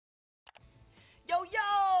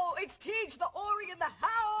Prestige the Ori in the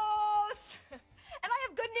house! And I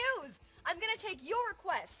have good news. I'm gonna take your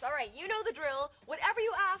requests. All right, you know the drill. Whatever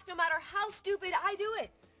you ask, no matter how stupid, I do it.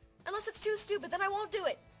 Unless it's too stupid, then I won't do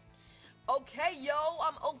it. Okay, yo,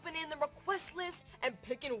 I'm opening the request list and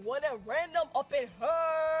picking one at random up in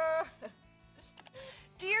her.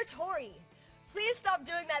 Dear Tori, please stop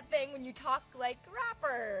doing that thing when you talk like a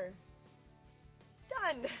rapper.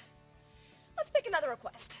 Done. Let's pick another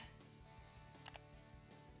request.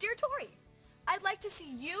 Dear Tori, I'd like to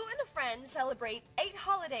see you and a friend celebrate 8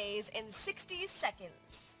 holidays in 60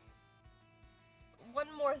 seconds.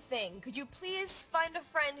 One more thing. Could you please find a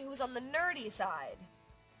friend who's on the nerdy side?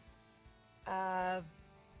 I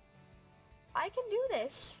can do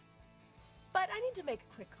this, but I need to make a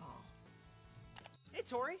quick call. Hey,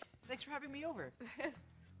 Tori. Thanks for having me over.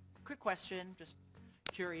 Quick question, just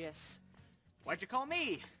curious. Why'd you call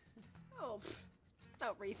me? Oh,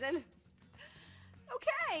 no reason.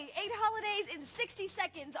 Okay, 8 holidays in 60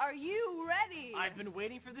 seconds. Are you ready? I've been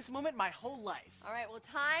waiting for this moment my whole life. All right, well,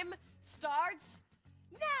 time starts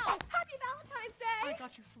now. Happy Valentine's Day. I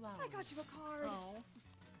got you flowers. I got you a card. Oh.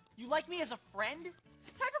 You like me as a friend? Time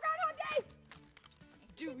for Groundhog Day.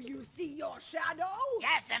 Do you see your shadow?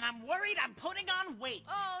 Yes, and I'm worried I'm putting on weight.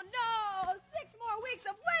 Oh, no. 6 more weeks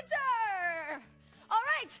of winter. All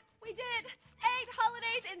right, we did it. 8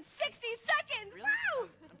 holidays in 60 seconds. Really? Woo!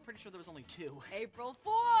 I'm pretty sure there was only 2. April 4th.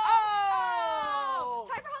 Oh!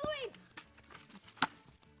 Time for Halloween.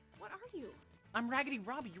 What are you? I'm Raggedy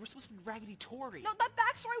Robbie. You were supposed to be Raggedy Tori. No, that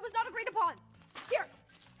backstory was not agreed upon. Here,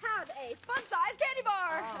 have a fun-sized candy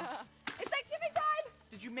bar. It's Thanksgiving time.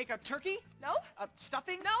 Did you make a turkey? No.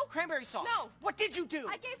 Stuffing? No. Cranberry sauce? No. What did you do?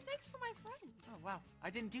 I gave thanks for my friends. Oh, wow.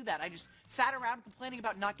 I didn't do that. I just sat around complaining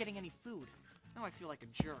about not getting any food. Now I feel like a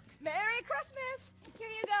jerk. Merry Christmas. Here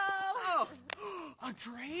you go. Oh, a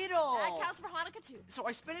dreidel. That counts for Hanukkah, too. So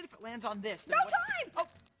I spin it if it lands on this. No then what- time. Oh.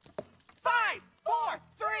 5, 4,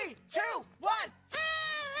 3, 2, 1.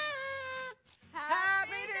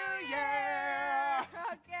 Happy New Year!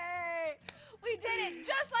 Okay. We did it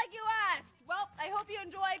just like you asked. Well, I hope you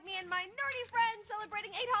enjoyed me and my nerdy friends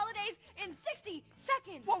celebrating 8 holidays in 60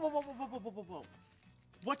 seconds. Whoa, whoa, whoa, whoa, whoa, whoa, whoa, whoa.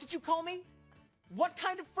 What did you call me? What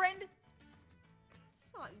kind of friend?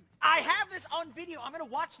 It's not I have this on video. I'm gonna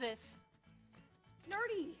watch this.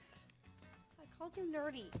 nerdy. I called you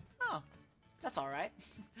nerdy. Oh, that's all right.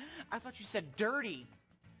 I thought you said dirty.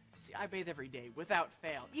 See, I bathe every day, without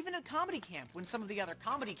fail. Even at comedy camp, when some of the other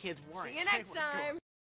comedy kids weren't. See you next time.